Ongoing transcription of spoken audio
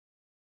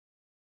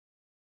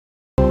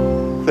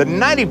The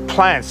native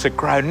plants that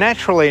grow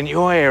naturally in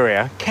your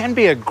area can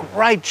be a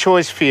great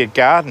choice for your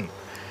garden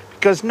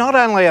because not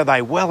only are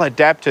they well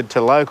adapted to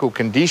local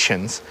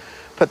conditions,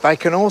 but they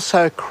can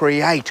also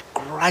create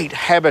great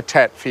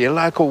habitat for your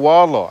local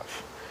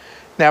wildlife.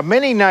 Now,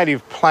 many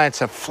native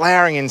plants are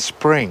flowering in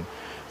spring,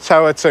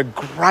 so it's a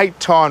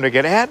great time to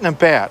get out and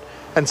about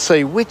and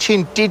see which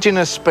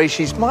indigenous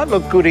species might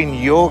look good in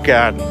your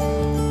garden.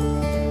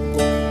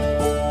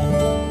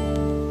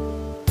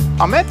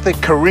 I'm at the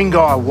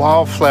Ku-ring-gai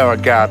wildflower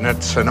garden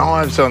at St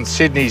Ives on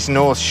Sydney's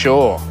North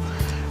Shore.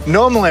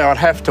 Normally I'd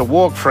have to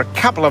walk for a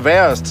couple of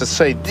hours to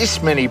see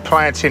this many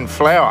plants in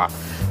flower,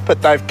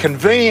 but they've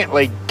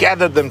conveniently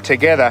gathered them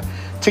together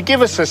to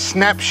give us a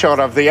snapshot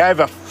of the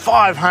over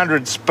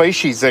 500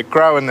 species that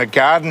grow in the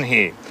garden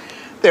here.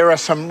 There are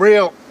some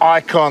real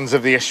icons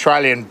of the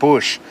Australian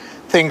bush,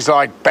 things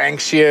like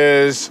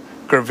Banksias,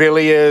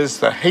 Grevilleas,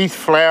 the heath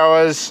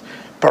flowers,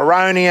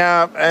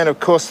 Boronia, and of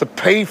course the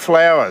pea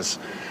flowers.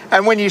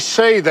 And when you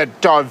see the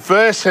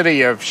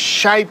diversity of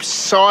shapes,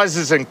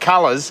 sizes and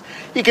colours,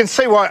 you can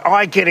see why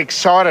I get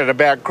excited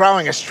about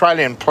growing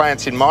Australian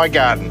plants in my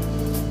garden.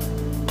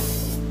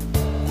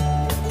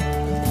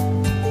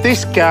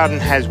 This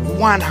garden has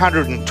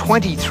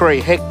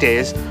 123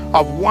 hectares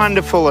of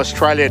wonderful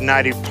Australian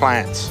native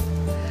plants.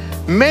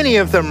 Many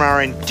of them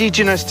are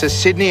indigenous to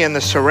Sydney and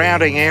the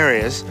surrounding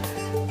areas,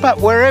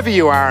 but wherever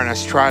you are in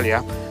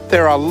Australia,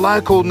 there are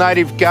local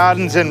native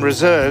gardens and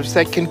reserves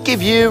that can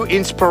give you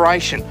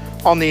inspiration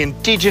on the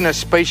indigenous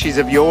species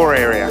of your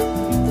area.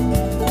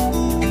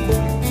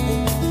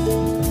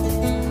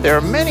 There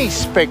are many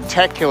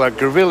spectacular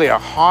Grevillea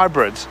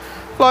hybrids,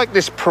 like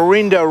this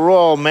Perinda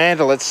royal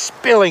mantle. It's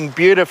spilling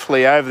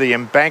beautifully over the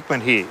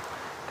embankment here.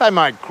 They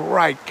make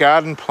great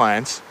garden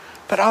plants,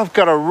 but I've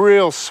got a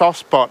real soft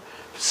spot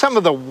for some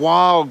of the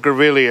wild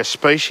Grevillea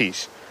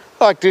species,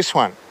 like this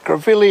one,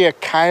 Grevillea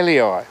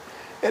calei.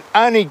 It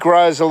only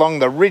grows along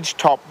the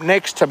ridgetop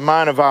next to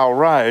Mona Vale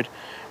Road,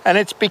 and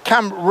it's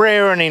become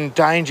rare and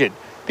endangered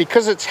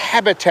because its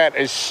habitat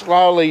is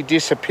slowly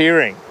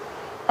disappearing.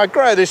 I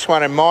grow this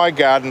one in my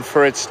garden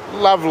for its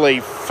lovely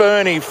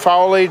ferny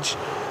foliage,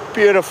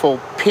 beautiful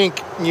pink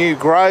new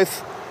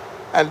growth,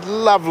 and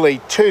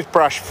lovely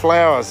toothbrush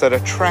flowers that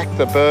attract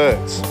the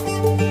birds.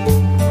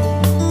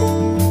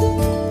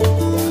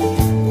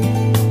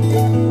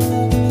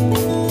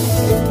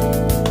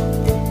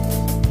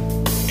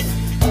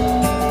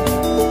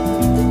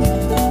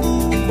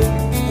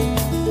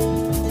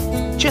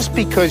 Just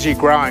because you're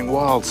growing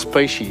wild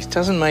species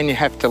doesn't mean you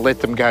have to let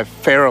them go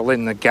feral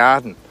in the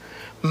garden.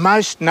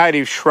 Most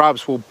native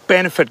shrubs will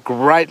benefit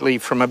greatly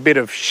from a bit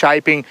of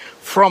shaping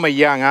from a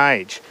young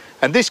age,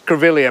 and this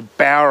Grevillea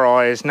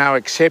boweri is no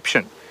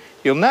exception.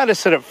 You'll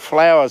notice that it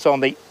flowers on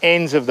the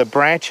ends of the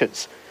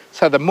branches,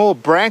 so the more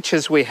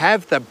branches we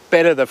have, the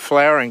better the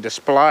flowering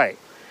display.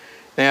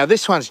 Now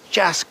this one's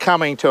just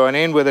coming to an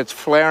end with its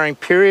flowering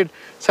period,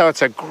 so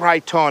it's a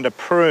great time to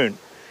prune.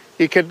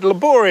 You could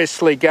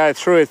laboriously go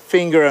through with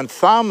finger and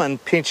thumb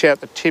and pinch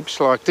out the tips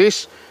like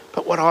this,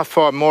 but what I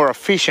find more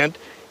efficient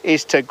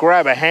is to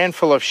grab a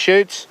handful of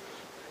shoots,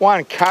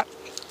 one cut,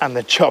 and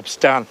the job's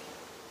done.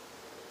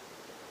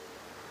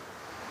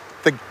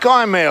 The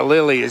Guymere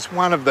lily is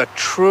one of the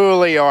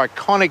truly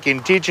iconic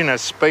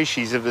indigenous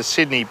species of the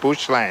Sydney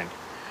bushland.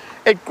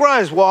 It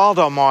grows wild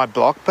on my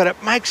block, but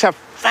it makes a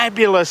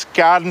fabulous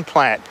garden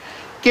plant.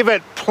 Give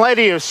it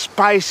plenty of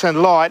space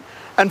and light,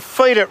 and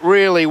feed it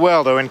really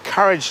well to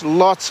encourage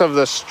lots of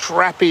the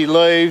strappy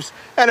leaves,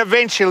 and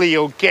eventually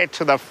you'll get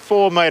to the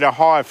 4-metre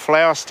high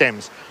flower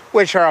stems,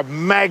 which are a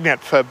magnet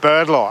for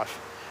bird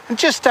life. And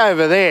just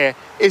over there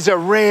is a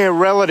rare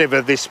relative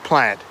of this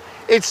plant.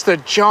 It's the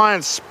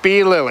giant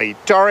spear lily,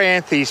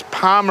 Dorianthus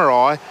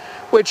palmeri,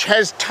 which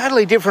has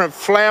totally different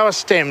flower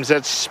stems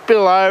that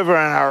spill over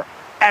and are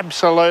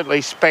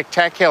absolutely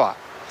spectacular.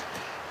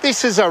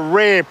 This is a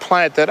rare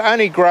plant that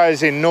only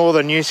grows in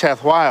northern New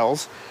South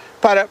Wales,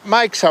 but it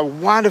makes a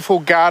wonderful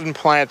garden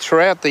plant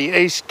throughout the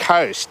east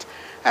coast.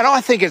 And I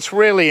think it's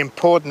really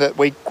important that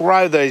we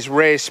grow these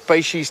rare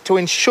species to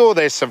ensure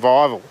their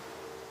survival.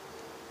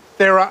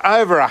 There are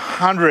over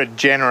 100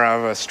 genera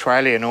of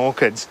Australian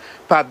orchids,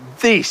 but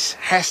this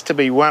has to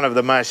be one of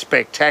the most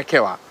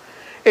spectacular.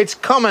 Its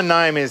common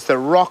name is the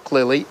rock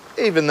lily,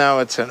 even though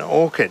it's an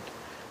orchid.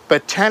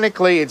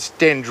 Botanically, it's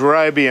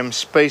Dendrobium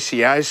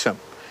speciosum.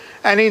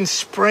 And in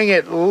spring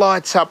it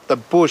lights up the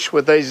bush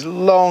with these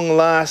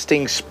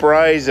long-lasting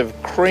sprays of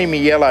creamy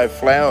yellow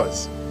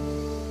flowers.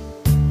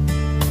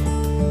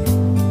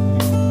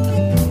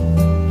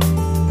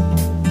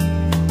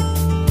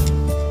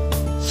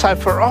 So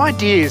for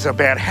ideas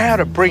about how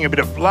to bring a bit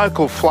of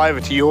local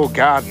flavour to your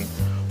garden,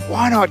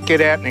 why not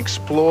get out and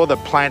explore the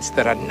plants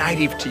that are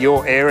native to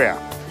your area?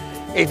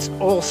 It's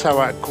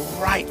also a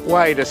great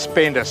way to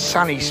spend a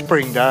sunny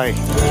spring day.